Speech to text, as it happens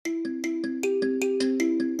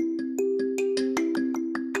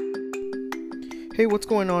Hey, what's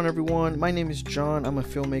going on, everyone? My name is John. I'm a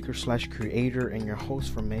filmmaker slash creator and your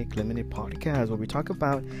host for Make Limited Podcast, where we talk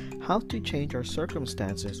about how to change our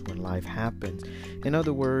circumstances when life happens. In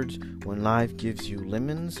other words, when life gives you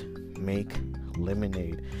lemons, make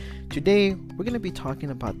lemonade. Today, we're going to be talking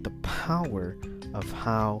about the power of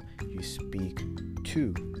how you speak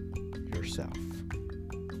to yourself.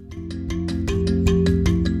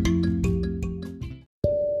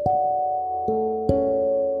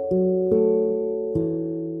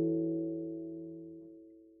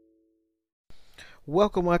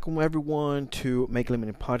 Welcome everyone to Make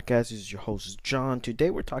Limited Podcast. This is your host John. Today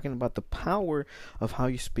we're talking about the power of how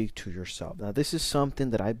you speak to yourself. Now, this is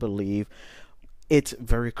something that I believe it's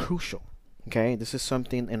very crucial. Okay, this is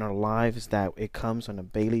something in our lives that it comes on a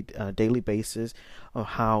daily basis of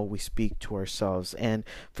how we speak to ourselves. And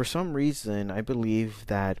for some reason, I believe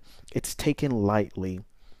that it's taken lightly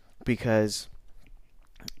because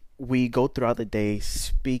we go throughout the day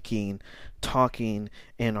talking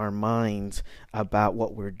in our minds about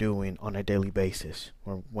what we're doing on a daily basis.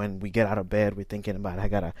 Or when we get out of bed, we're thinking about, I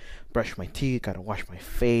gotta brush my teeth, gotta wash my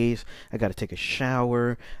face, I gotta take a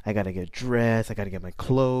shower, I gotta get dressed, I gotta get my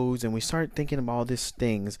clothes. And we start thinking about all these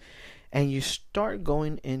things. And you start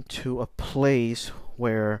going into a place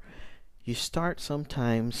where you start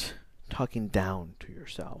sometimes talking down to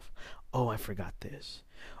yourself. Oh, I forgot this.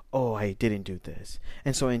 Oh, I didn't do this.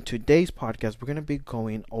 And so in today's podcast, we're going to be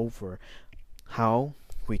going over how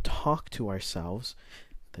we talk to ourselves,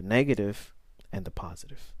 the negative and the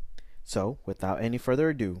positive. So without any further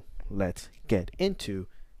ado, let's get into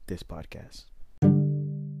this podcast.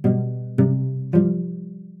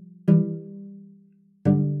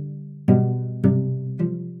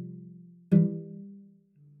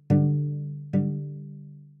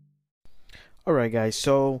 All right, guys.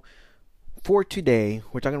 So for today,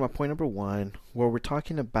 we're talking about point number one, where we're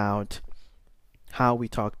talking about how we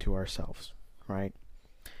talk to ourselves, right?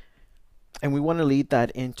 And we want to lead that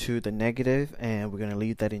into the negative, and we're going to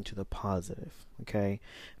lead that into the positive, okay?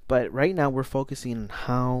 But right now, we're focusing on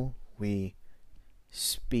how we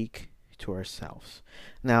speak to ourselves.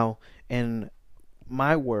 Now, in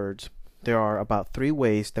my words, there are about 3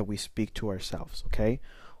 ways that we speak to ourselves, okay?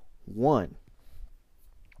 1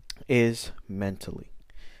 is mentally.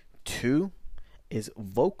 2 is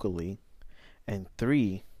vocally, and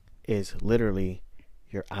 3 is literally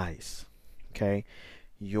your eyes. Okay,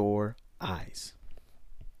 your eyes.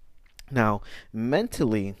 Now,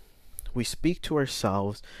 mentally, we speak to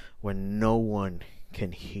ourselves when no one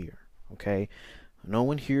can hear. Okay, no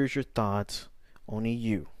one hears your thoughts, only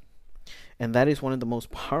you. And that is one of the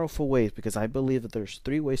most powerful ways, because I believe that there's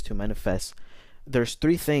 3 ways to manifest. There's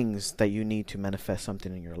 3 things that you need to manifest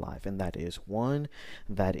something in your life, and that is 1,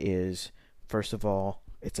 that is, first of all,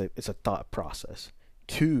 it's a thought process.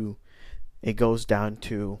 2, it goes down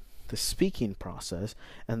to the speaking process,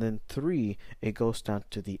 and then 3, it goes down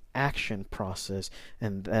to the action process,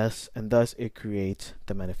 and thus it creates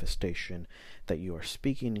the manifestation that you are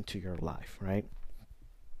speaking into your life, right?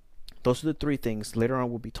 Those are the 3 things. Later on,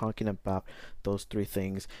 we'll be talking about those 3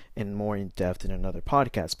 things in more in depth in another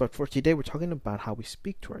podcast. But for today, we're talking about how we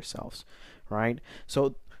speak to ourselves, right?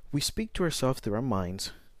 So we speak to ourselves through our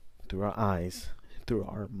minds, through our eyes, through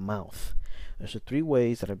our mouth. There's the 3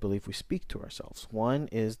 ways that I believe we speak to ourselves. 1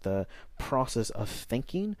 is the process of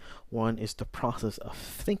thinking, 1 is the process of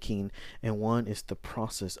thinking, and 1 is the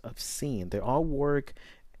process of seeing. They all work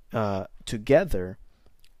together,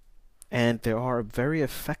 and they are very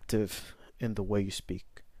effective in the way you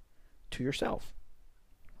speak to yourself,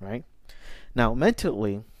 right? Now,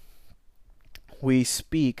 mentally, we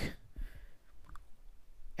speak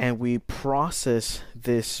and we process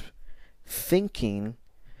this thinking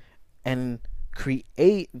and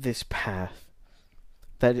create this path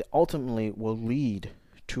that ultimately will lead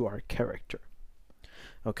to our character.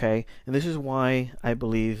 Okay, and this is why I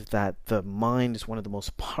believe that the mind is one of the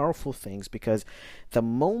most powerful things, because the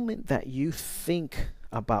moment that you think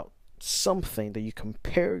about something, that you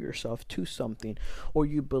compare yourself to something, or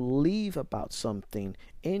you believe about something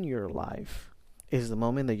in your life, is the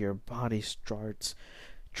moment that your body starts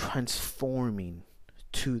transforming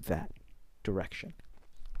to that direction.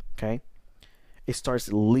 Okay, it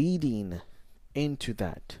starts leading into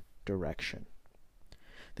that direction.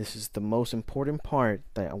 This is the most important part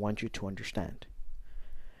that I want you to understand.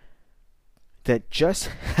 That just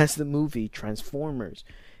as the movie Transformers,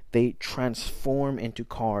 they transform into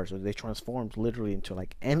cars, or they transform literally into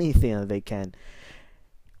like anything that they can.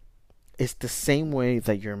 It's the same way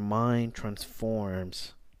that your mind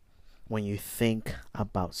transforms when you think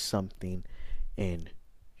about something in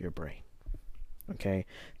your brain. Okay?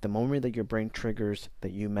 The moment that your brain triggers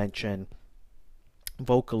that you mention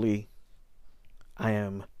vocally, I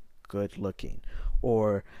am good looking,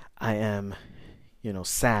 or I am,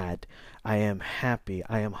 sad, I am happy,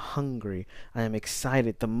 I am hungry, I am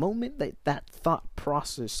excited. The moment that that thought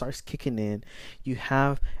process starts kicking in, you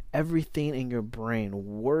have everything in your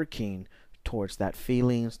brain working towards that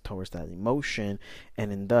feelings, towards that emotion,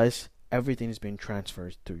 and in thus everything is being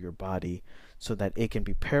transferred through your body so that it can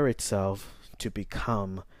prepare itself to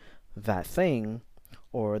become that thing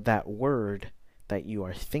or that word that you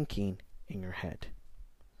are thinking in your head.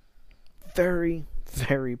 Very,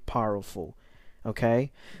 very powerful.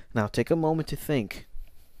 Okay? Now take a moment to think.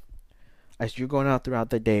 As you're going out throughout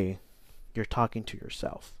the day, you're talking to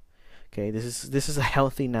yourself. Okay? This is a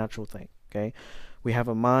healthy, natural thing. Okay? We have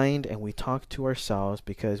a mind and we talk to ourselves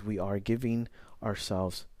because we are giving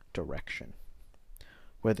ourselves direction.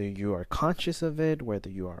 Whether you are conscious of it, whether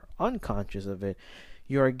you are unconscious of it,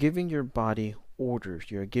 you are giving your body orders.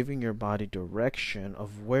 You are giving your body direction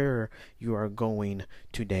of where you are going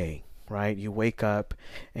today, right? You wake up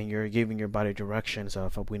and you're giving your body directions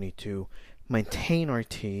of we need to maintain our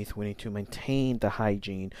teeth. We need to maintain the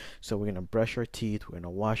hygiene. So we're going to brush our teeth. We're going to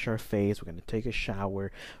wash our face. We're going to take a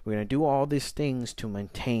shower. We're going to do all these things to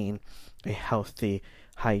maintain a healthy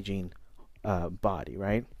hygiene body,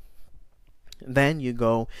 right? Then you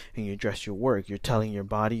go and you address your work. You're telling your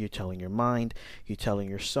body, you're telling your mind, you're telling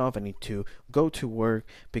yourself, I need to go to work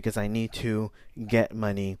because I need to get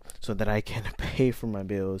money so that I can pay for my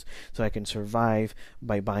bills, so I can survive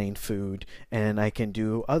by buying food, and I can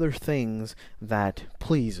do other things that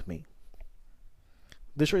please me.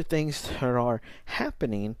 These are things that are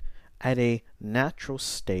happening at a natural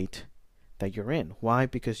state that you're in. Why?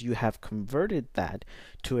 Because you have converted that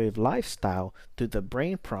to a lifestyle through the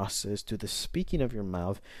brain process, through the speaking of your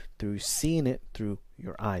mouth, through seeing it through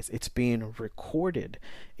your eyes. It's being recorded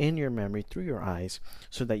in your memory through your eyes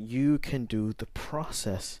so that you can do the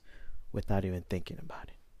process without even thinking about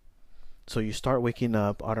it. So you start waking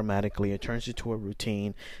up automatically. It turns into a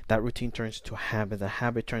routine. That routine turns into a habit. The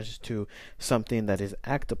habit turns into something that is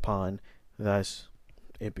acted upon. Thus,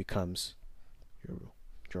 it becomes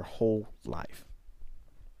your whole life.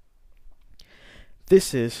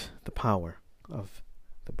 This is the power of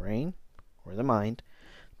the brain or the mind,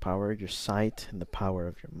 the power of your sight, and the power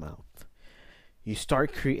of your mouth. You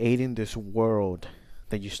start creating this world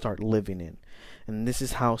that you start living in. And this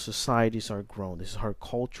is how societies are grown. This is how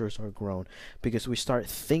cultures are grown. Because we start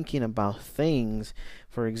thinking about things,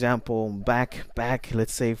 for example, back,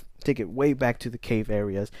 let's say, take it way back to the cave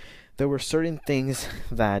areas. There were certain things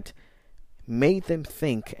that made them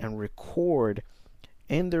think and record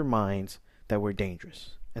in their minds that were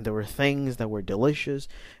dangerous. And there were things that were delicious,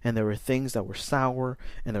 and there were things that were sour,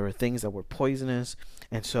 and there were things that were poisonous.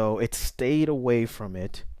 And so it stayed away from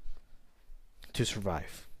it to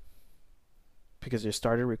survive. Because it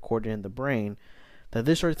started recording in the brain that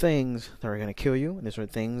these are things that are going to kill you, and these are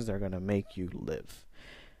things that are going to make you live.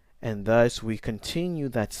 And thus we continue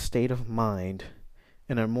that state of mind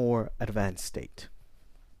in a more advanced state.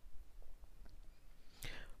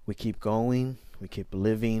 We keep going, we keep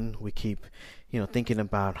living, we keep, thinking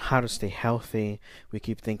about how to stay healthy. We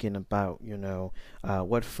keep thinking about,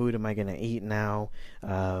 what food am I going to eat now?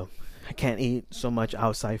 I can't eat so much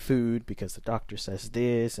outside food because the doctor says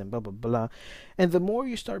this and blah, blah, blah. And the more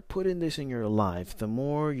you start putting this in your life, the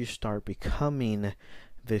more you start becoming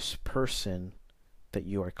this person that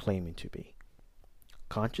you are claiming to be,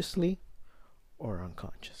 consciously or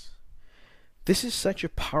unconscious. This is such a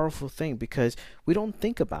powerful thing because we don't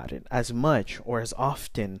think about it as much or as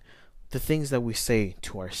often, the things that we say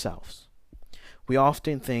to ourselves. We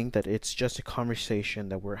often think that it's just a conversation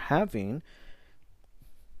that we're having,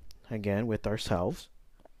 again, with ourselves,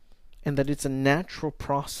 and that it's a natural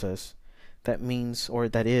process that means or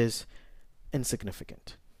that is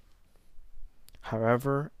insignificant.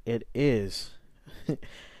 However, it is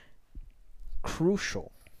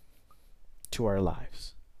crucial to our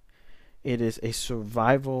lives. It is a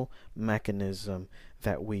survival mechanism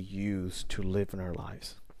that we use to live in our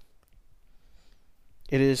lives.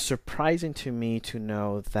 It is surprising to me to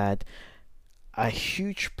know that a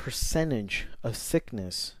huge percentage of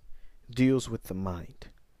sickness deals with the mind.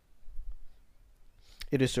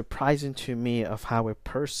 It is surprising to me of how a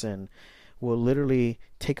person will literally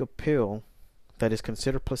take a pill that is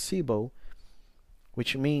considered placebo,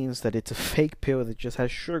 which means that it's a fake pill that just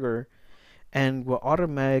has sugar, and will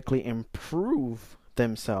automatically improve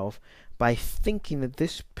themselves by thinking that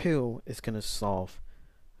this pill is going to solve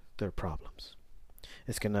their problems.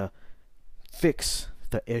 It's going to fix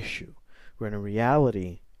the issue, when in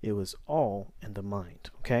reality, it was all in the mind.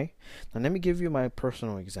 Okay? Now let me give you my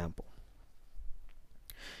personal example.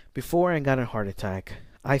 Before I got a heart attack,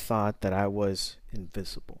 I thought that I was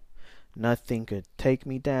invisible. Nothing could take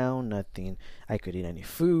me down, nothing. I could eat any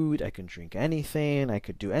food, I could drink anything, I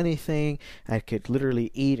could do anything. I could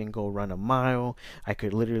literally eat and go run a mile. I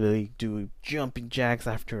could literally do jumping jacks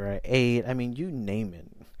after I ate. I mean, you name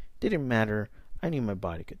it. Didn't matter. I knew my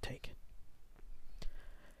body could take it.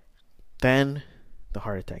 Then the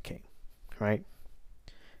heart attack came, right?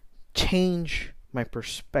 Change my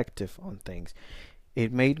perspective on things.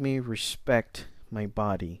 It made me respect my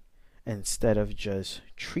body instead of just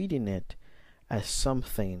treating it as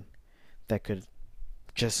something that could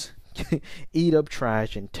just eat up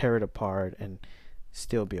trash and tear it apart and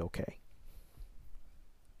still be okay.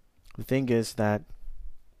 The thing is that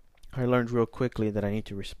I learned real quickly that I need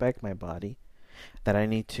to respect my body, that I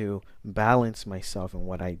need to balance myself in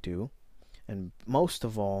what I do, and most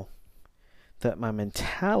of all, that my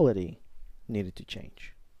mentality needed to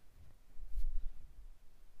change.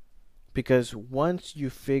 Because once you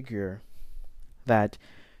figure that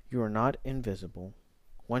you are not invisible,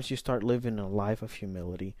 once you start living a life of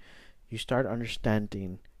humility, you start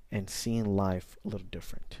understanding and seeing life a little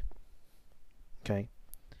different. Okay?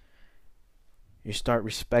 You start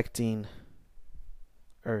respecting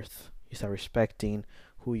earth. You start respecting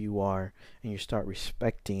who you are, and you start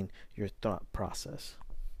respecting your thought process.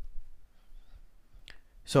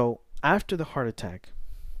 So after the heart attack,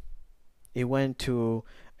 it went to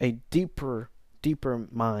a deeper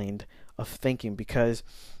mind of thinking, because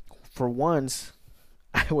for once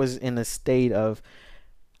I was in a state of,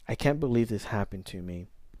 I can't believe this happened to me.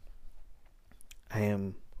 I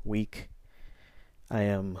am weak. I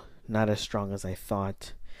am not as strong as I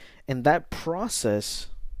thought. And that process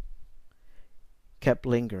kept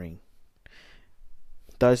lingering,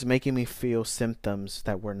 thus making me feel symptoms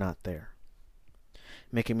that were not there.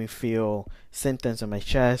 Making me feel symptoms on my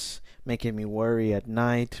chest, making me worry at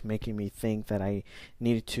night, making me think that I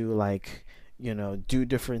needed to do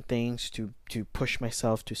different things to push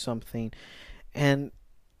myself to something. And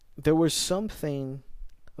there was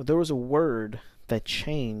a word that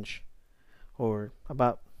changed, I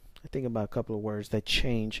think about a couple of words that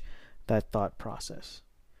changed that thought process.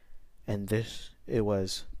 And it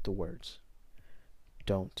was the words,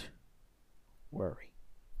 don't worry.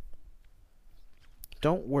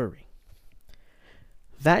 Don't worry.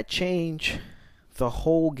 That changed the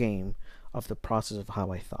whole game of the process of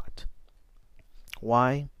how I thought.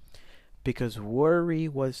 Why? Because worry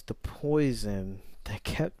was the poison that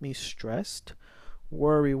kept me stressed.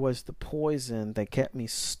 Worry was the poison that kept me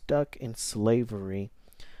stuck in slavery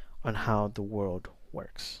on how the world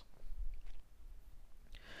works.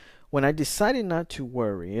 When I decided not to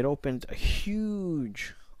worry, it opened a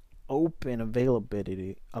huge open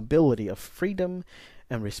ability of freedom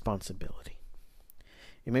and responsibility.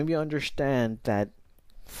 It made me understand that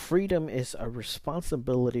freedom is a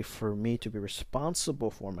responsibility for me to be responsible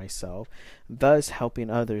for myself, thus helping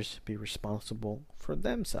others be responsible for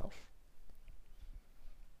themselves.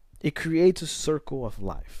 It creates a circle of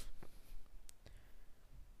life.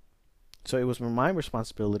 So it was my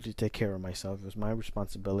responsibility to take care of myself. It was my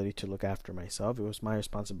responsibility to look after myself. It was my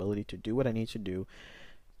responsibility to do what I need to do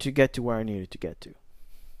to get to where I needed to get to. It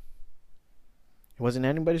wasn't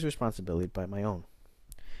anybody's responsibility but my own.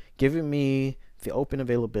 Giving me the open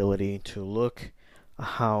availability to look at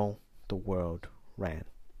how the world ran.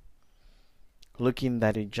 Looking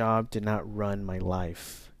that a job did not run my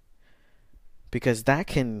life. Because that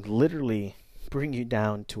can literally bring you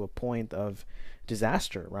down to a point of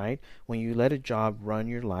disaster, right? When you let a job run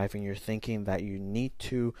your life and you're thinking that you need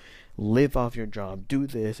to live off your job, do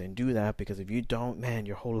this and do that, because if you don't, man,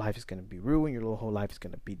 your whole life is going to be ruined, your whole life is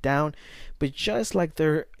going to be down. But just like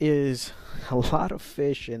there is a lot of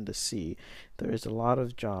fish in the sea, there is a lot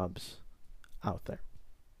of jobs out there.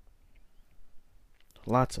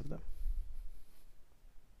 Lots of them.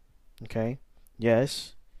 Okay?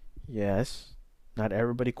 Yes. Not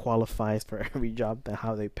everybody qualifies for every job that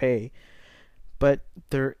how they pay. But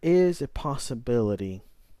there is a possibility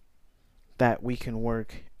that we can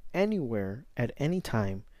work anywhere at any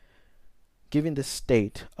time, given the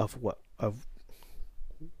state of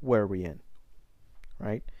where we're in,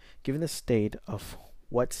 right? Given the state of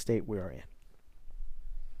what state we are in.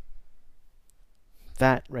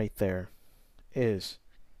 That right there is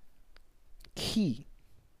key.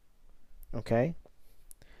 Okay?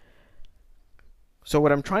 So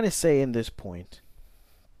what I'm trying to say in this point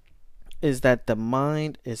is that the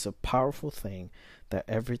mind is a powerful thing that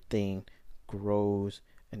everything grows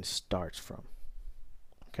and starts from.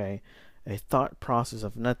 Okay? A thought process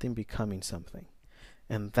of nothing becoming something.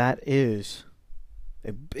 And that is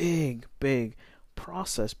a big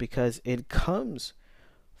process, because it comes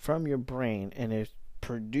from your brain and it's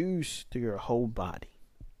produced through your whole body.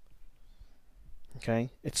 Okay?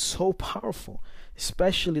 It's so powerful,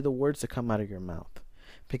 especially the words that come out of your mouth,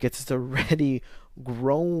 because it's already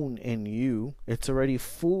grown in you. It's already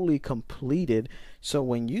fully completed. So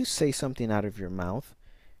when you say something out of your mouth,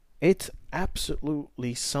 it's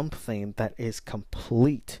absolutely something that is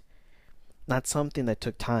complete, not something that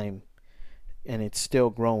took time and it's still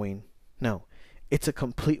growing. No, it's a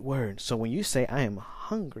complete word. So when you say I am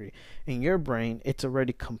hungry, in your brain it's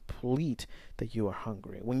already complete that you are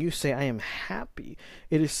hungry. When you say I am happy,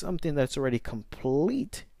 it is something that's already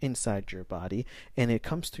complete inside your body, and it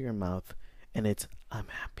comes to your mouth and it's I'm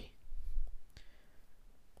happy.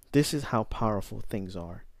 This is how powerful things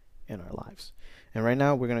are in our lives. And right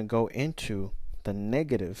now we're going to go into the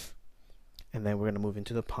negative, and then we're going to move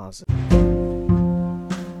into the positive.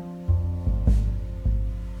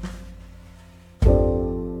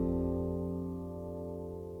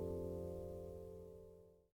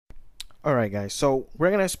 Alright guys, so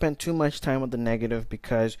we're going to spend too much time on the negative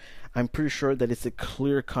because I'm pretty sure that it's a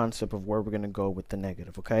clear concept of where we're going to go with the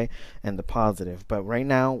negative, okay? And the positive. But right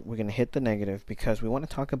now, we're going to hit the negative because we want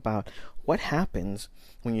to talk about what happens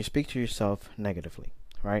when you speak to yourself negatively,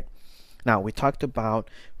 right? Now, we talked about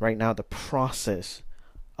right now the process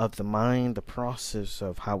of the mind, the process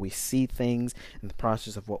of how we see things, and the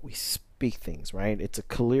process of what we speak things, right? It's a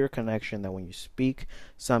clear connection that when you speak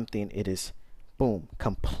something, it is boom,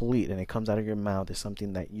 complete, and it comes out of your mouth is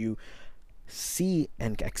something that you see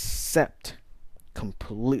and accept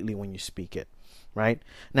completely when you speak it, right?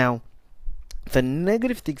 Now, the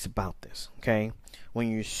negative things about this, okay, when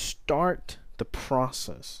you start the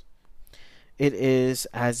process, it is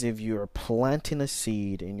as if you're planting a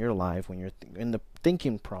seed in your life when you're in the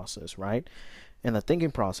thinking process, right? In the thinking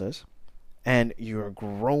process, and you're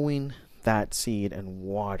growing that seed and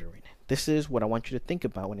watering it. This is what I want you to think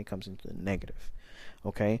about when it comes into the negative,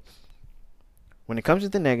 okay? When it comes to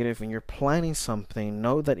the negative, when you're planting something,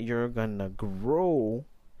 know that you're going to grow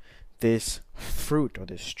this fruit or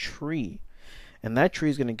this tree. And that tree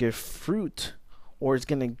is going to give fruit, or it's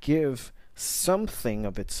going to give something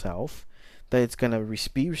of itself that it's going to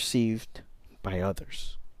be received by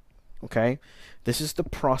others, okay? This is the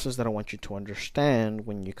process that I want you to understand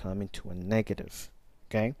when you come into a negative,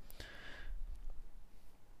 okay?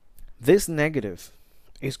 This negative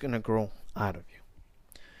is going to grow out of you.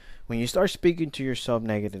 When you start speaking to yourself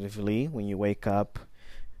negatively, when you wake up,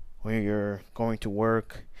 when you're going to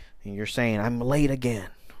work, and you're saying, I'm late again,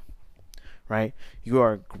 right? You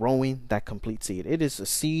are growing that complete seed. It is a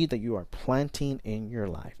seed that you are planting in your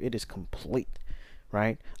life. It is complete,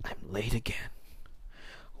 right? I'm late again.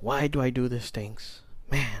 Why do I do these things?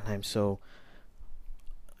 Man, I'm so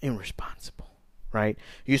irresponsible. Right?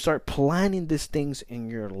 You start planting these things in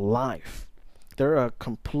your life. There are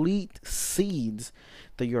complete seeds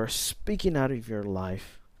that you are speaking out of your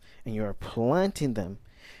life, and you are planting them,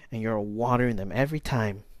 and you're watering them every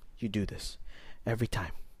time you do this. Every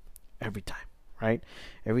time, right?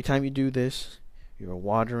 Every time you do this, you're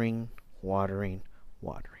watering.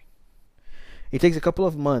 It takes a couple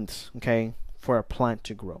of months, okay, for a plant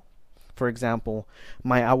to grow. For example,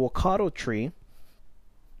 my avocado tree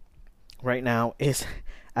right now is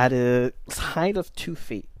at a height of 2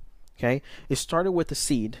 feet. Okay, it started with a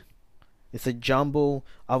seed. It's a jumbo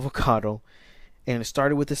avocado, and it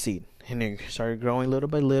started with a seed, and it started growing little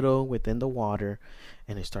by little within the water,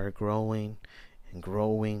 and it started growing and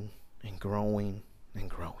growing and growing and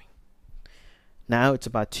growing. Now it's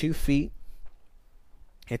about 2 feet.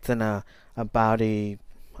 It's in about a,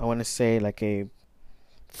 I want to say like a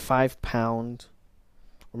 5 pound,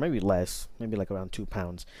 or maybe less, maybe like around 2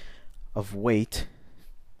 pounds of weight,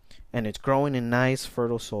 and it's growing in nice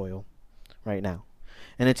fertile soil right now,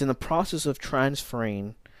 and it's in the process of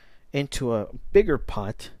transferring into a bigger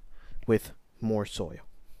pot with more soil,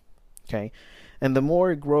 okay? And the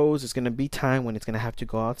more it grows, it's going to be time when it's going to have to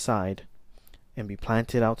go outside and be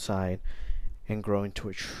planted outside and grow into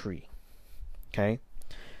a tree, okay?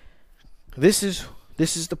 This is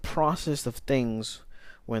the process of things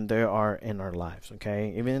when they are in our lives,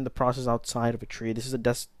 okay? Even in the process outside of a tree, this is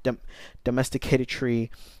a domesticated tree,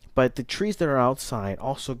 but the trees that are outside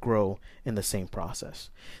also grow in the same process.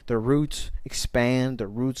 The roots expand, the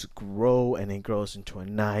roots grow, and it grows into a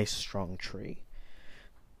nice, strong tree.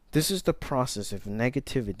 This is the process of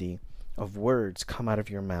negativity, of words come out of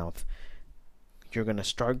your mouth. You're going to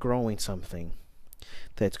start growing something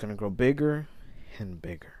that's going to grow bigger and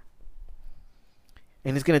bigger.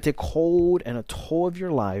 And it's going to take hold and a toll of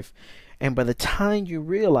your life. And by the time you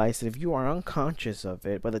realize it, if you are unconscious of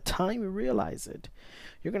it, by the time you realize it,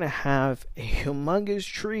 you're going to have a humongous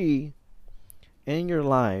tree in your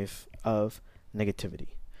life of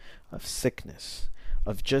negativity, of sickness,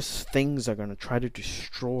 of just things that are going to try to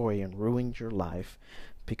destroy and ruin your life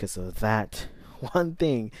because of that one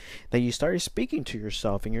thing that you started speaking to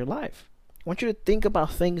yourself in your life. I want you to think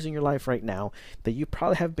about things in your life right now that you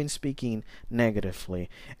probably have been speaking negatively,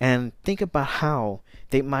 and think about how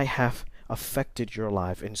they might have affected your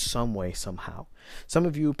life in some way, somehow. Some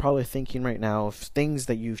of you are probably thinking right now of things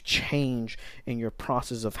that you've changed in your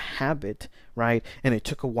process of habit, right? And it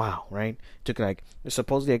took a while, right? It took like,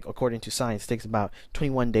 supposedly, according to science, it takes about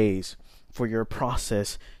 21 days for your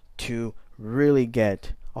process to really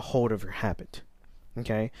get a hold of your habit.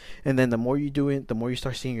 Okay, and then the more you do it, the more you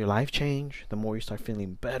start seeing your life change, the more you start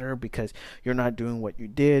feeling better because you're not doing what you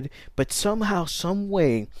did. But somehow, some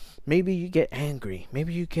way, maybe you get angry,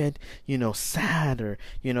 maybe you get, sad, or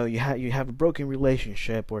you have a broken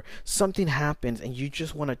relationship, or something happens and you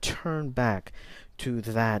just want to turn back to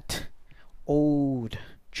that old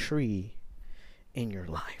tree in your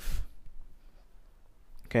life.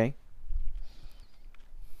 Okay,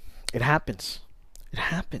 it happens. It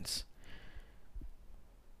happens.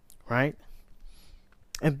 Right?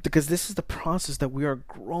 And because this is the process that we are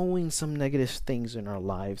growing some negative things in our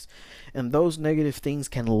lives, and those negative things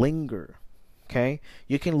can linger. Okay?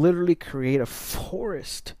 You can literally create a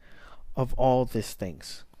forest of all these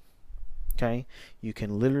things. Okay? You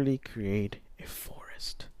can literally create a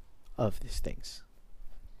forest of these things.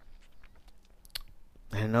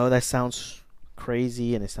 I know that sounds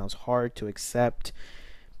crazy and it sounds hard to accept,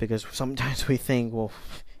 because sometimes we think, well,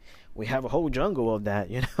 we have a whole jungle of that,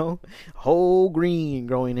 whole green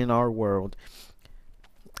growing in our world.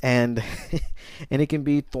 And and it can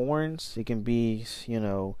be thorns, it can be,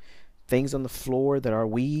 things on the floor that are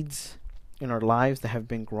weeds in our lives that have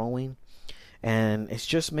been growing, and it's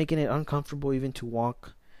just making it uncomfortable even to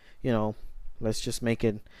walk. Let's just make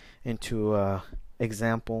it into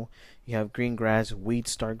example. You have green grass,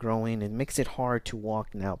 weeds start growing. It makes it hard to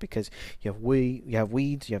walk now because you have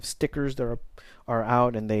weeds, you have stickers that are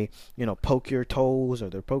out, and they poke your toes or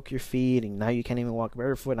they poke your feet, and now you can't even walk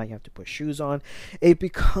barefoot. Now you have to put shoes on. It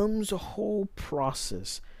becomes a whole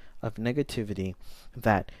process of negativity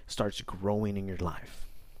that starts growing in your life.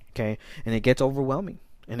 Okay, and it gets overwhelming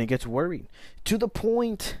and it gets worried to the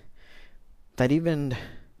point that even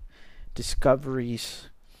discoveries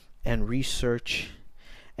and research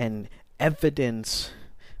and evidence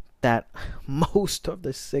that most of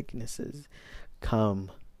the sicknesses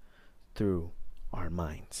come through our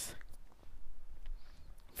minds.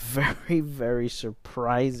 Very, very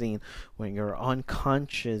surprising when you're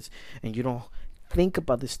unconscious and you don't think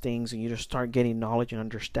about these things, and you just start getting knowledge and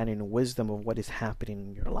understanding and wisdom of what is happening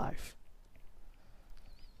in your life.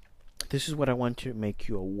 This is what I want to make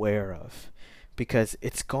you aware of, because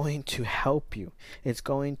it's going to help you. It's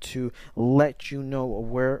going to let you know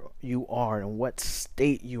where you are and what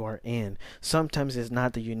state you are in. Sometimes it's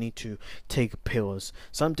not that you need to take pills.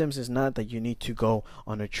 Sometimes it's not that you need to go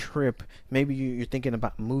on a trip. Maybe you're thinking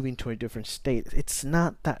about moving to a different state. It's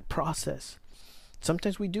not that process.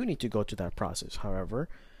 Sometimes we do need to go to that process. However,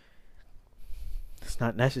 it's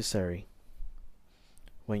not necessary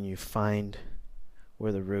when you find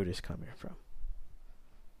where the root is coming from.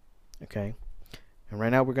 Okay? And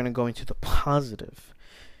right now we're going to go into the positive.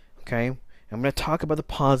 Okay? I'm going to talk about the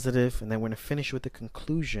positive, and then we're going to finish with the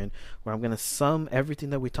conclusion, where I'm going to sum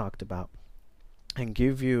everything that we talked about and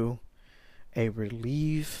give you a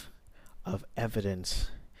relief of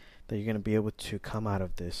evidence that you're going to be able to come out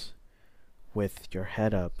of this with your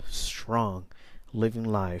head up, strong, living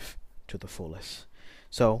life to the fullest.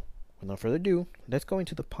 So, without further ado, let's go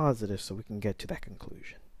into the positive so we can get to that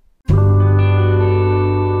conclusion.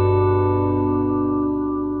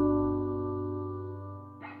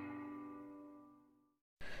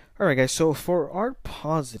 Alright guys, so for our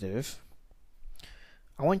positive,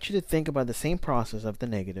 I want you to think about the same process of the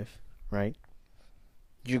negative, right?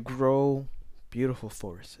 You grow beautiful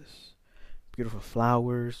forests, beautiful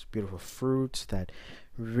flowers, beautiful fruits that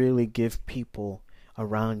really give people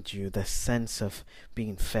around you the sense of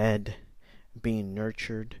being fed, being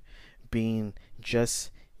nurtured, being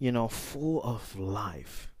just, full of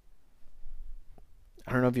life.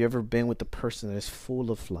 I don't know if you've ever been with a person that is full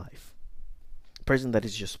of life. Person that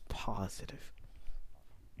is just positive.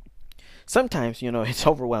 Sometimes, it's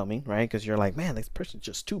overwhelming, right? Because you're like, man, this person's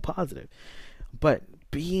just too positive. But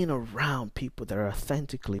being around people that are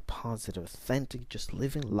authentically positive, authentic, just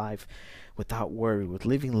living life without worry, with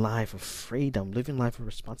living life of freedom, living life of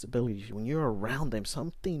responsibility, when you're around them,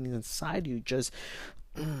 something inside you just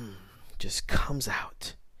comes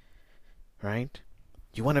out, right?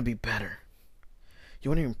 You want to be better. You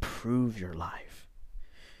want to improve your life.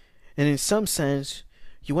 And in some sense,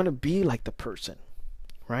 you want to be like the person,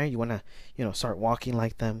 right? You want to, start walking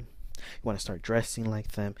like them. You want to start dressing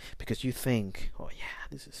like them because you think, oh yeah,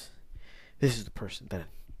 this is the person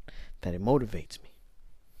that it motivates me.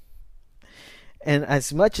 And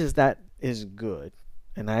as much as that is good,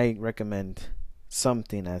 and I recommend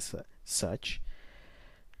something as such,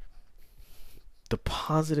 the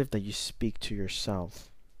positive that you speak to yourself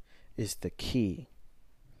is the key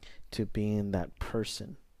to being that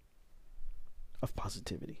person of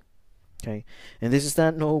positivity. Okay? And this is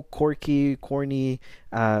not no quirky, corny,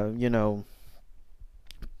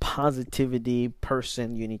 positivity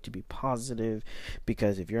person. You need to be positive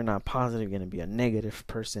because if you're not positive, you're going to be a negative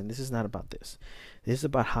person. This is not about this. This is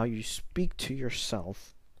about how you speak to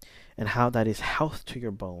yourself and how that is health to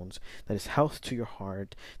your bones, that is health to your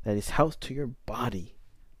heart, that is health to your body.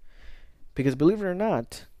 Because believe it or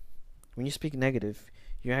not, when you speak negative,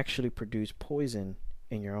 you actually produce poison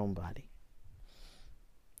in your own body.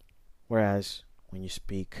 Whereas when you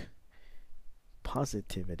speak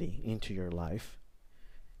positivity into your life,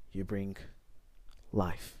 you bring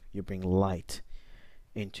life, you bring light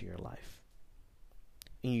into your life.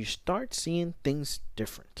 And you start seeing things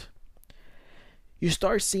different. You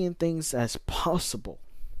start seeing things as possible.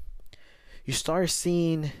 You start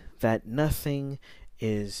seeing that nothing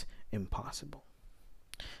is impossible.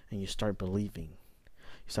 And you start believing.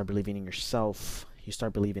 You start believing in yourself. You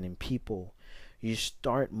start believing in people. You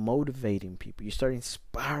start motivating people. You start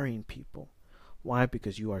inspiring people. Why?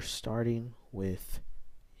 Because you are starting with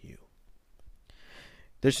you.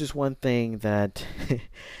 There's just one thing that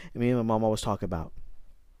me and my mom always talk about,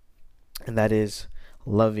 and that is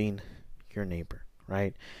loving your neighbor,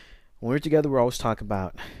 right? When we're together, we're always talking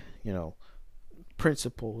about,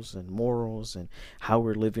 principles and morals and how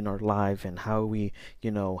we're living our life and how we,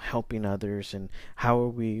 helping others and how are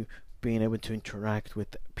we being able to interact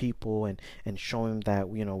with people and showing that,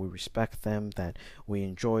 we respect them, that we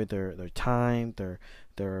enjoy their time, their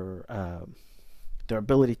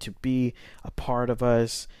ability to be a part of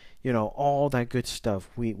us, all that good stuff.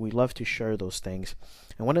 We love to share those things.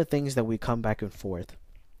 And one of the things that we come back and forth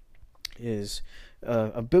is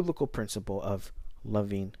a biblical principle of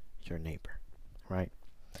loving your neighbor, right?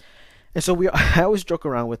 And so I always joke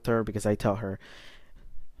around with her because I tell her,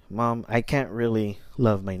 Mom, I can't really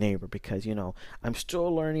love my neighbor because, I'm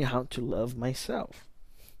still learning how to love myself.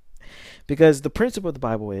 Because the principle of the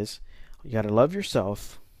Bible is you got to love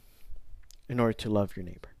yourself in order to love your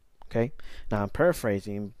neighbor. Okay? Now I'm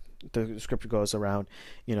paraphrasing. The scripture goes around,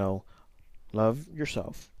 love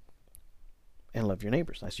yourself and love your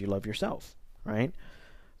neighbors as you love yourself, right?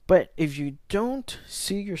 But if you don't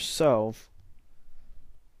see yourself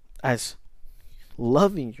as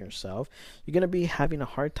loving yourself, you're going to be having a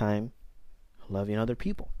hard time loving other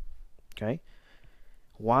people. Okay?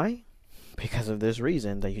 Why? Because of this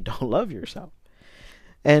reason that you don't love yourself.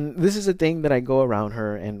 And this is a thing that I go around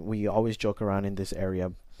her and we always joke around in this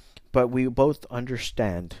area, but we both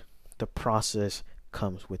understand the process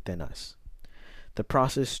comes within us. The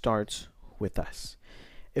process starts with us.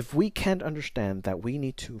 If we can't understand that we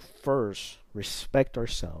need to first respect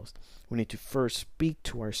ourselves, we need to first speak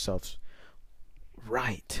to ourselves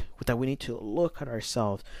right, that we need to look at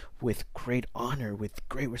ourselves with great honor, with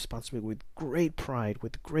great responsibility, with great pride,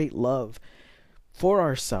 with great love for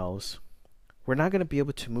ourselves, we're not going to be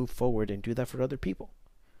able to move forward and do that for other people.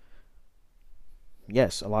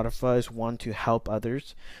 Yes, a lot of us want to help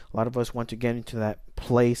others. A lot of us want to get into that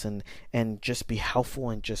place and just be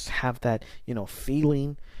helpful and just have that,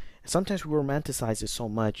 feeling. Sometimes we romanticize it so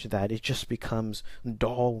much that it just becomes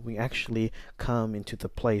dull when we actually come into the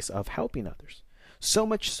place of helping others. So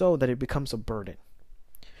much so that it becomes a burden.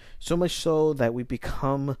 So much so that we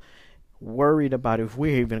become worried about if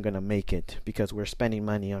we're even going to make it because we're spending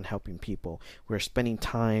money on helping people. We're spending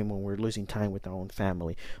time when we're losing time with our own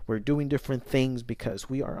family. We're doing different things because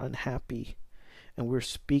we are unhappy and we're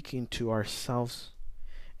speaking to ourselves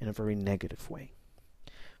in a very negative way.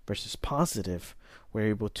 Versus positive, we're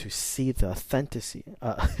able to see the authenticity.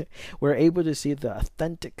 We're able to see the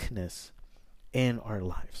authenticness in our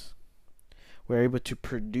lives. We're able to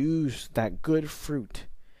produce that good fruit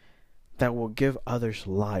that will give others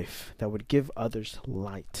life, that would give others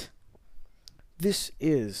light. This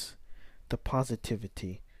is the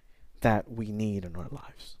positivity that we need in our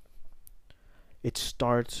lives. It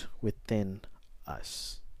starts within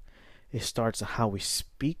us. It starts at how we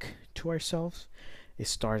speak to ourselves. It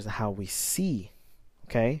starts at how we see,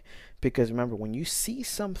 okay? Because remember, when you see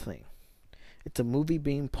something, it's a movie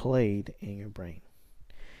being played in your brain.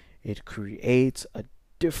 It creates a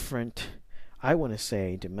different, I want to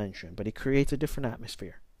say dimension, but it creates a different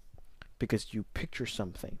atmosphere because you picture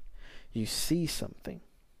something. you see something,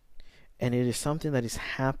 and it is something that is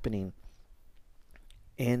happening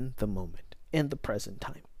in the moment, in the present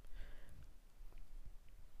time.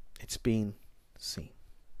 It's being seen.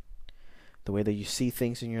 The way that you see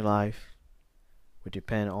things in your life would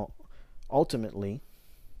depend ultimately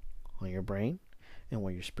on your brain and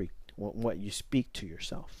what you speak to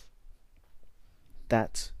yourself.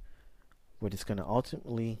 That's what is going to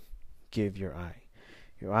ultimately give your eye.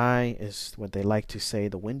 Your eye is what they like to say,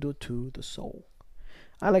 the window to the soul.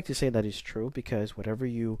 I like to say that is true because whatever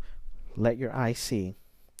you let your eye see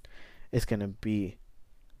is going to be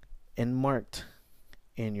marked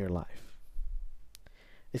in your life.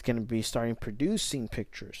 It's going to be starting producing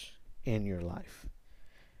pictures in your life,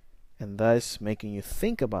 and thus making you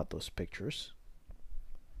think about those pictures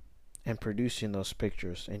and producing those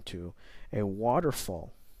pictures into a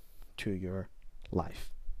waterfall to your life.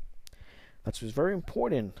 That's what's very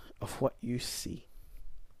important of what you see.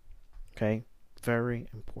 Okay? Very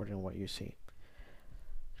important what you see.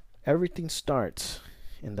 Everything starts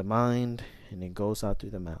in the mind and it goes out through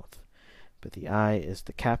the mouth. But the eye is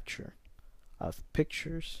the capture of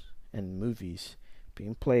pictures and movies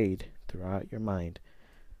being played throughout your mind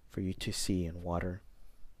for you to see and water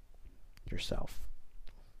yourself.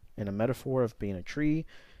 In a metaphor of being a tree,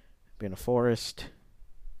 being a forest,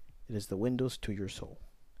 it is the windows to your soul.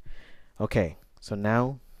 Okay, so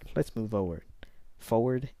now let's move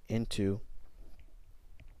forward into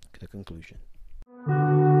the conclusion.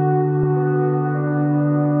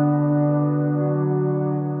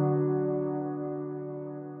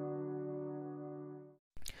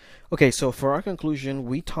 Okay, so for our conclusion,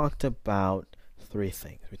 we talked about 3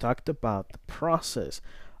 things. We talked about the process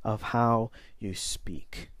of how you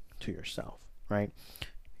speak to yourself, right?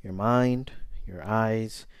 Your mind, your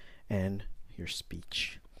eyes, and your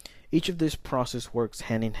speech. Each of this process works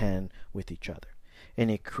hand in hand with each other, and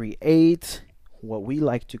it creates what we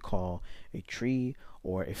like to call a tree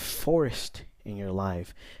or a forest in your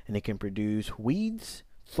life, and it can produce weeds,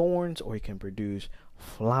 thorns, or it can produce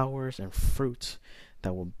flowers and fruits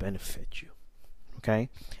that will benefit you. Okay?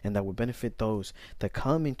 And that will benefit those that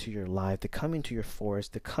come into your life, that come into your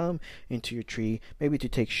forest, that come into your tree, maybe to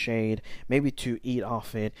take shade, maybe to eat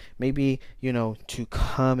off it, maybe, to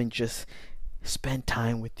come and just spend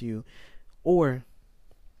time with you. Or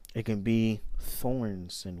it can be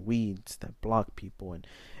thorns and weeds that block people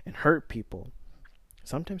and hurt people.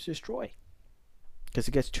 Sometimes destroy. Because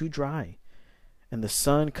it gets too dry. And the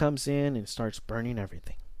sun comes in and starts burning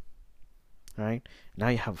everything. Right? Now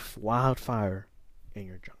you have wildfire in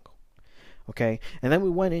your jungle. Okay? And then we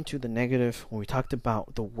went into the negative when we talked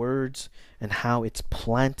about the words and how it's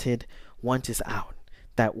planted once it's out.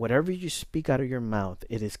 That whatever you speak out of your mouth,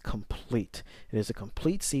 it is complete. It is a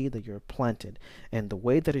complete seed that you're planted. And the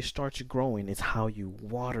way that it starts growing is how you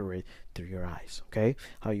water it through your eyes. Okay?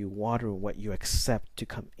 How you water what you accept to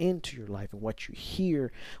come into your life, and what you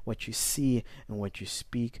hear, what you see, and what you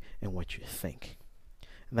speak, and what you think.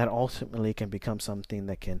 And that ultimately can become something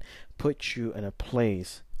that can put you in a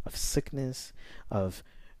place of sickness, of,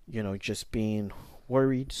 just being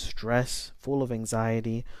worried, stressed, full of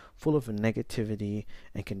anxiety, full of negativity,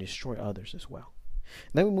 and can destroy others as well.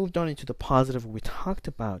 And then we moved on into the positive. We talked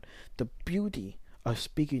about the beauty of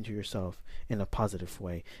speaking to yourself in a positive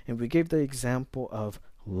way. And we gave the example of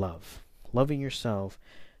love. Loving yourself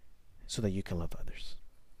so that you can love others.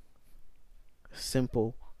 A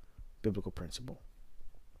simple biblical principle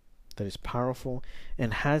that is powerful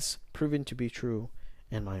and has proven to be true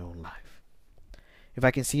in my own life. If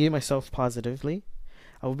I can see myself positively,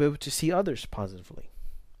 I will be able to see others positively.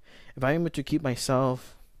 If I am able to keep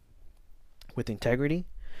myself with integrity,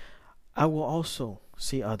 I will also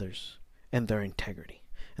see others and their integrity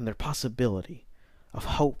and their possibility of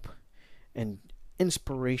hope and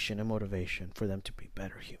inspiration and motivation for them to be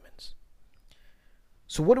better humans.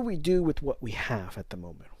 So what do we do with what we have at the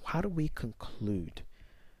moment? How do we conclude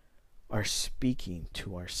our speaking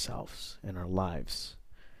to ourselves and our lives?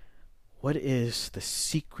 What is the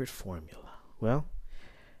secret formula? Well,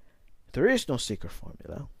 there is no secret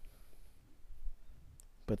formula.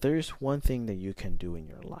 But there is one thing that you can do in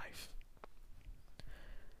your life.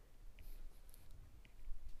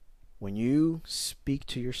 When you speak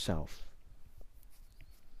to yourself,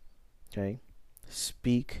 okay,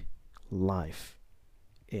 speak life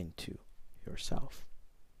into yourself.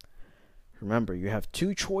 Remember, you have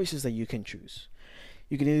 2 choices that you can choose.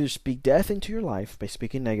 You can either speak death into your life by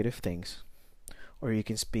speaking negative things, or you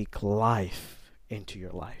can speak life into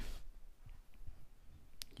your life.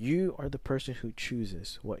 You are the person who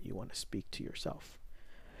chooses what you want to speak to yourself.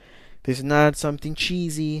 This is not something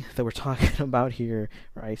cheesy that we're talking about here,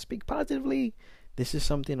 right? Speak positively. This is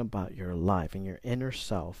something about your life and your inner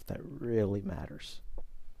self that really matters.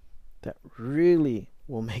 That really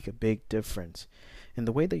will make a big difference in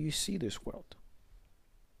the way that you see this world.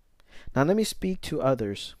 Now, let me speak to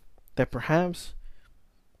others that perhaps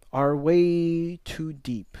are way too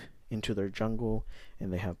deep into their jungle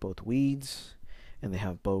and they have both weeds and they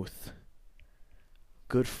have both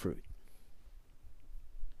good fruit.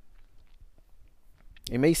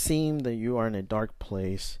 It may seem that you are in a dark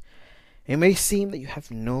place. It may seem that you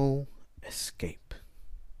have no escape.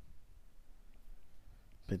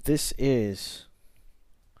 But this is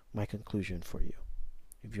my conclusion for you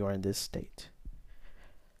if you are in this state.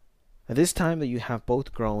 At this time that you have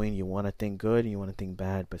both growing, you want to think good and you want to think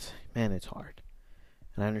bad, but man, it's hard.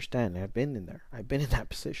 And I understand. I've been in there. I've been in that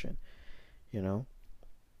position. You know?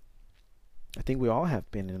 I think we all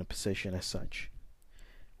have been in a position as such.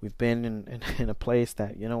 We've been in a place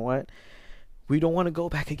that, you know what? We don't want to go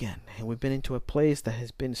back again. And we've been into a place that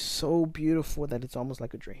has been so beautiful that it's almost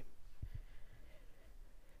like a dream.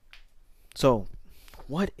 So,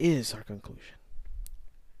 what is our conclusion?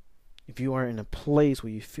 If you are in a place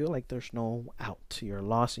where you feel like there's no out, you're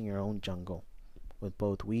lost in your own jungle with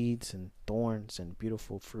both weeds and thorns and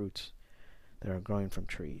beautiful fruits that are growing from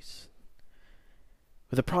trees.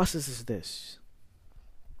 But the process is this.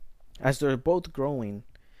 As they're both growing,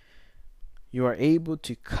 you are able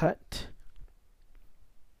to cut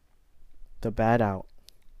the bad out.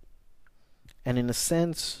 And in a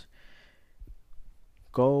sense,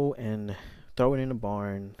 go and throw it in a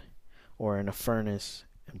barn or in a furnace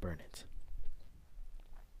and burn it.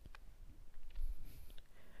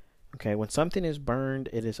 Okay, when something is burned,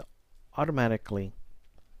 it is automatically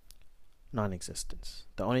non-existence.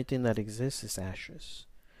 The only thing that exists is ashes.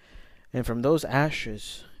 And from those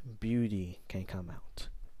ashes, beauty can come out.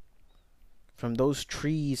 From those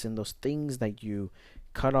trees and those things that you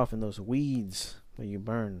cut off and those weeds that you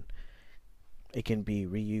burn, it can be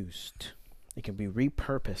reused. It can be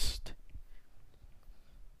repurposed.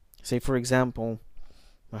 Say, for example,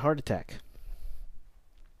 my heart attack.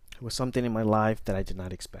 It was something in my life that I did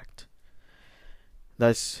not expect.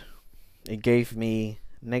 Thus, it gave me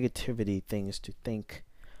negativity things to think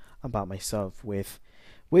about myself with,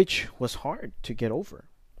 which was hard to get over,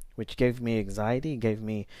 which gave me anxiety, gave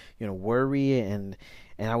me, worry, and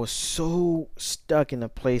I was so stuck in a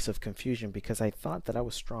place of confusion because I thought that I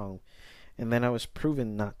was strong, and then I was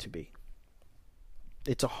proven not to be.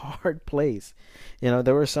 It's a hard place.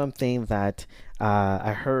 There was something that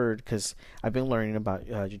I heard because I've been learning about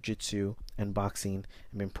jiu-jitsu and boxing.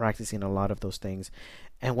 I've been practicing a lot of those things.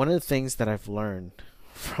 And one of the things that I've learned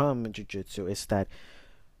from jiu-jitsu is that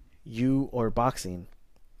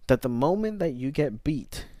that the moment that you get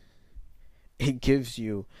beat, it gives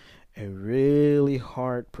you a really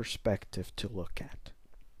hard perspective to look at.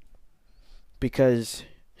 Because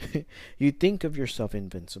you think of yourself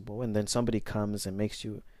invincible, and then somebody comes and makes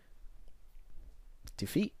you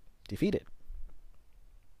defeated.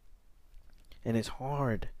 And it's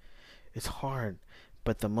hard. It's hard.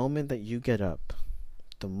 But the moment that you get up,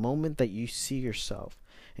 the moment that you see yourself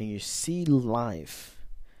and you see life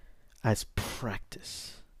as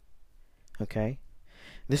practice, okay?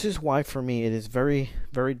 This is why for me it is very,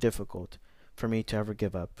 very difficult for me to ever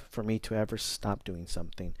give up, for me to ever stop doing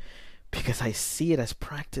something. Because I see it as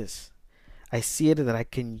practice. I see it that I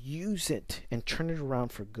can use it and turn it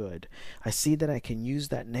around for good. I see that I can use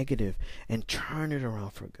that negative and turn it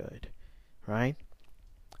around for good. Right?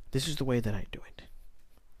 This is the way that I do it.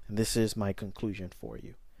 And this is my conclusion for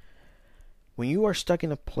you. When you are stuck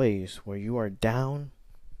in a place where you are down,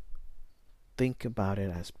 think about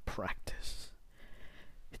it as practice.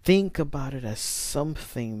 Think about it as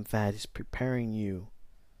something that is preparing you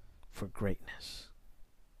for greatness.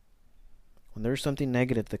 When there's something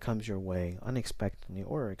negative that comes your way, unexpectedly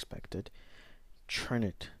or expected, turn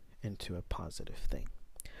it into a positive thing.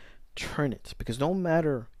 Turn it. Because no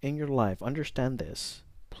matter in your life, understand this.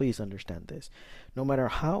 Please understand this. No matter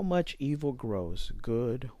how much evil grows,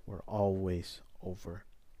 good will always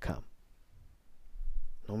overcome.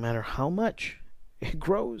 No matter how much it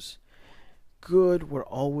grows, good will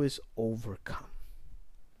always overcome.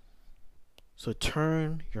 So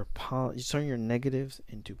turn your negatives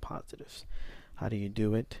into positives. How do you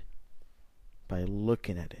do it? By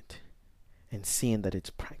looking at it and seeing that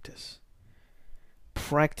it's practice.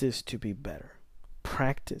 Practice to be better.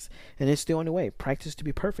 Practice. And it's the only way. Practice to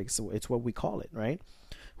be perfect. So it's what we call it, right?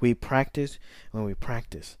 We practice when we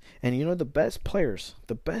practice. And the best players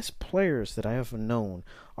that I have known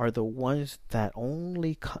are the ones that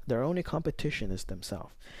their only competition is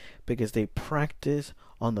themselves. Because they practice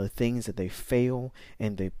on the things that they fail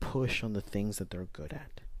and they push on the things that they're good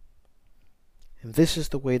at. And this is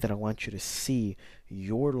the way that I want you to see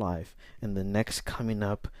your life in the next coming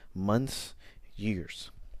up months, years.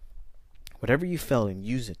 Whatever you felt and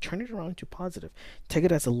use it, turn it around to positive. Take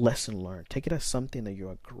it as a lesson learned. Take it as something that you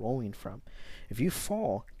are growing from. If you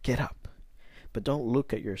fall, get up. But don't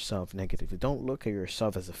look at yourself negatively. Don't look at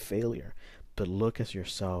yourself as a failure, but look at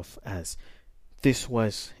yourself as this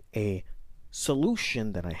was a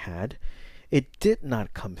solution that I had. It did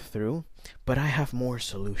not come through, but I have more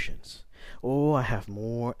solutions. Oh, I have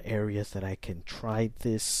more areas that I can try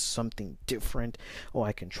this, something different. Oh,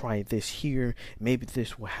 I can try this here. Maybe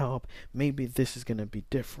this will help. Maybe this is going to be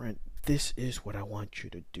different. This is what I want you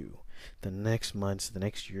to do. The next months, the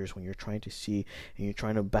next years, when you're trying to see and you're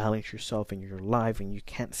trying to balance yourself in your life and you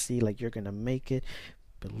can't see like you're going to make it,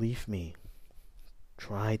 believe me,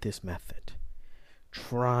 try this method.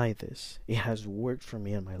 Try this. It has worked for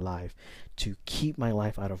me in my life to keep my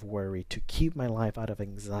life out of worry, to keep my life out of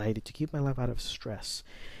anxiety, to keep my life out of stress,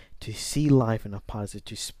 to see life in a positive,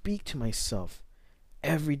 to speak to myself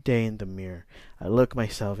every day in the mirror. I look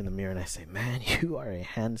myself in the mirror and I say, man, you are a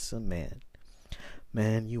handsome man.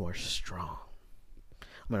 Man, you are strong.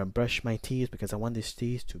 I'm going to brush my teeth because I want these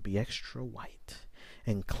teeth to be extra white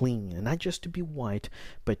and clean. And not just to be white,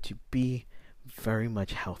 but to be very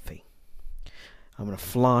much healthy. I'm going to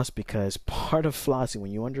floss because part of flossing,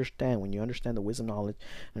 when you understand the wisdom, knowledge,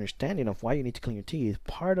 understanding of why you need to clean your teeth,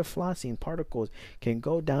 part of flossing, particles can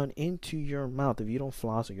go down into your mouth. If you don't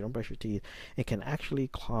floss or you don't brush your teeth, it can actually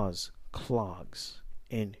cause clogs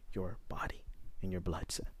in your body, in your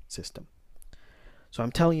blood system. So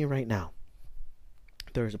I'm telling you right now,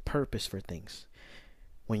 there is a purpose for things.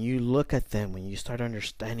 When you look at them, when you start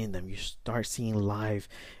understanding them, you start seeing life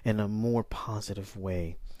in a more positive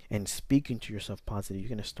way and speaking to yourself positive, you're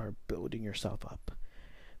going to start building yourself up.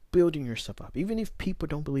 Building yourself up. Even if people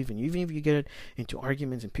don't believe in you, even if you get into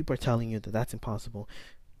arguments and people are telling you that that's impossible,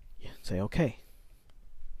 you say, okay.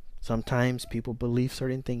 Sometimes people believe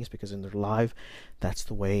certain things because in their life, that's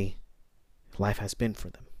the way life has been for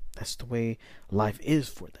them. That's the way life is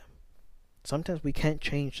for them. Sometimes we can't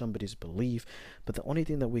change somebody's belief, but the only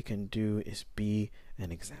thing that we can do is be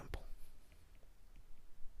an example.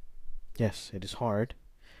 Yes, it is hard,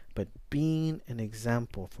 but being an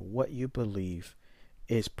example for what you believe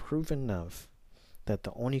is proof enough that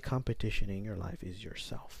the only competition in your life is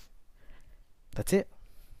yourself. That's it.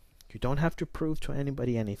 You don't have to prove to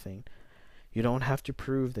anybody anything. You don't have to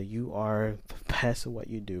prove that you are the best at what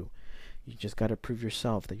you do. You just got to prove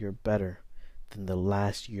yourself that you're better than the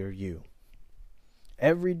last year you.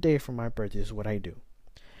 Every day for my birthday is what I do.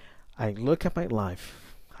 I look at my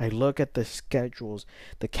life. I look at the schedules,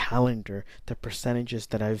 the calendar, the percentages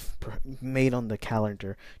that I've made on the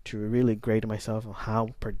calendar to really grade myself on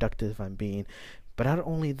how productive I'm being. But not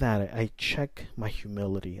only that, I check my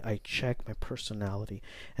humility. I check my personality.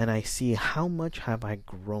 And I see how much have I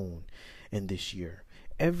grown in this year.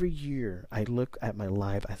 Every year, I look at my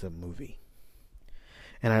life as a movie.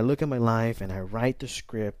 And I look at my life and I write the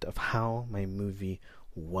script of how my movie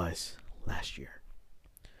was last year.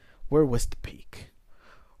 Where was the peak?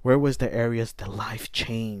 Where was the areas that life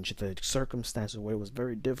changed, the circumstances where it was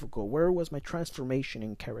very difficult? Where was my transformation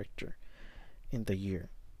in character in the year?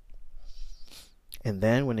 And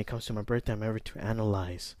then when it comes to my birthday, I'm able to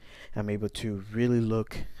analyze. I'm able to really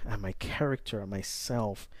look at my character, at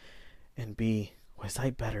myself, and be, was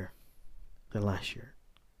I better than last year?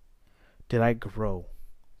 Did I grow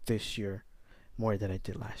this year more than I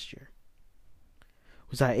did last year?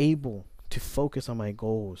 Was I able to focus on my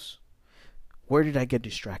goals? Where did I get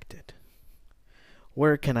distracted?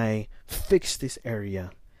 Where can I fix this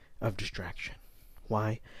area of distraction?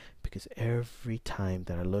 Why? Because every time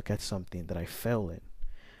that I look at something that I fail in,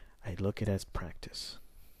 I look at it as practice.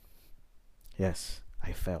 Yes,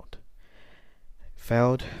 I failed.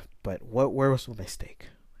 But where was the mistake?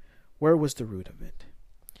 Where was the root of it?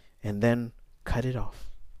 And then cut it off.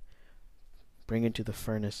 Bring it to the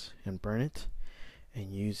furnace and burn it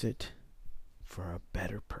and use it for a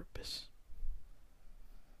better purpose.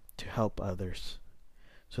 To help others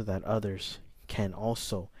so that others can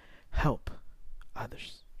also help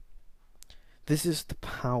others. This is the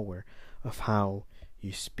power of how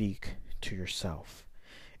you speak to yourself.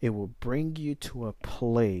 It will bring you to a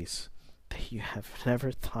place that you have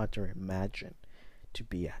never thought or imagined to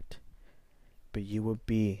be at. But you will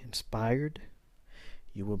be inspired,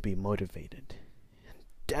 you will be motivated, and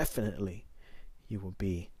definitely you will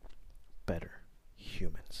be better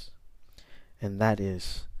humans. And that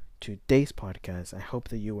is today's podcast. I hope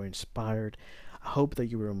that you were inspired. I hope that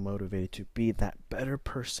you were motivated to be that better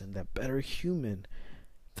person, that better human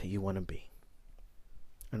that you want to be.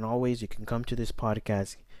 And always, you can come to this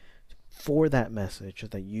podcast, for that message so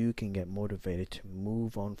that you can get motivated to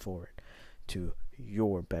move on forward to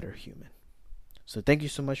your better human. So thank you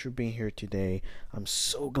so much for being here today. I'm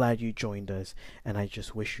so glad you joined us, and I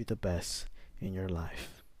just wish you the best in your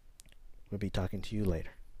life. We'll be talking to you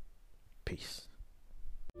later. Peace.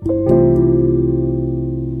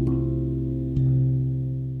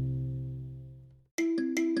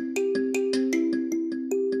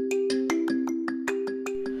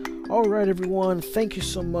 All right, everyone. Thank you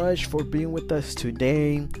so much for being with us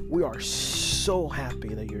today. We are so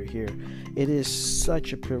happy that you're here. It is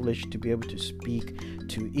such a privilege to be able to speak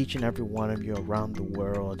to each and every one of you around the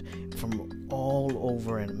world, from all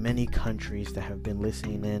over and many countries that have been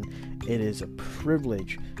listening in. It is a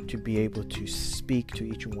privilege to be able to speak to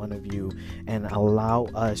each one of you and allow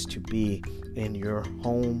us to be in your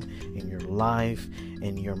home, in your life,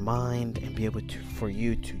 in your mind, and be able to, for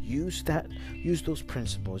you to use those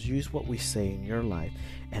principles, use what we say in your life,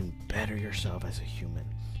 and better yourself as a human.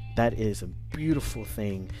 That is a beautiful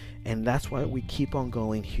thing, and that's why we keep on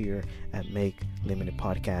going here at Make Limited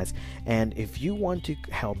Podcast. And if you want to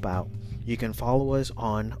help out, you can follow us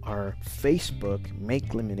on our Facebook,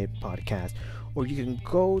 Make Limited Podcast, or you can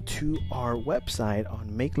go to our website on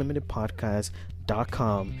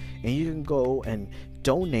makelimitedpodcast.com, and you can go and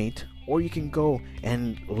donate, or you can go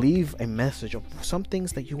and leave a message of some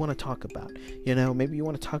things that you want to talk about. Maybe you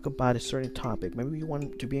want to talk about a certain topic. Maybe you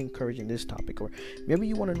want to be encouraged in this topic, or maybe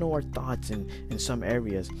you want to know our thoughts in some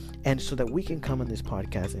areas, and so that we can come on this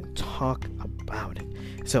podcast and talk about it.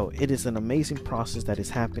 So it is an amazing process that is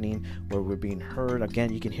happening where we're being heard.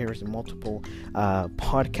 Again, you can hear us in multiple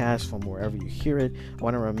podcasts from wherever you hear it.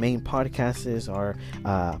 One of our main podcasts are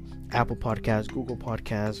Apple Podcasts, Google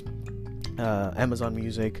Podcasts, Amazon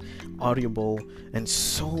Music, Audible, and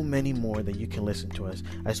so many more that you can listen to us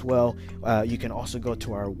as well. You can also go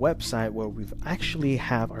to our website where we've actually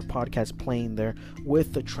have our podcast playing there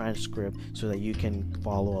with the transcript so that you can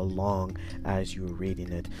follow along as you're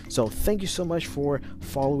reading it. So thank you so much for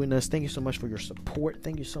following us. Thank you so much for your support.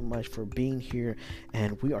 Thank you so much for being here,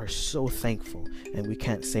 and we are so thankful, and we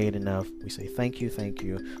can't say it enough. We say thank you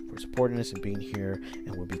for supporting us and being here,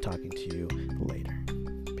 and we'll be talking to you later.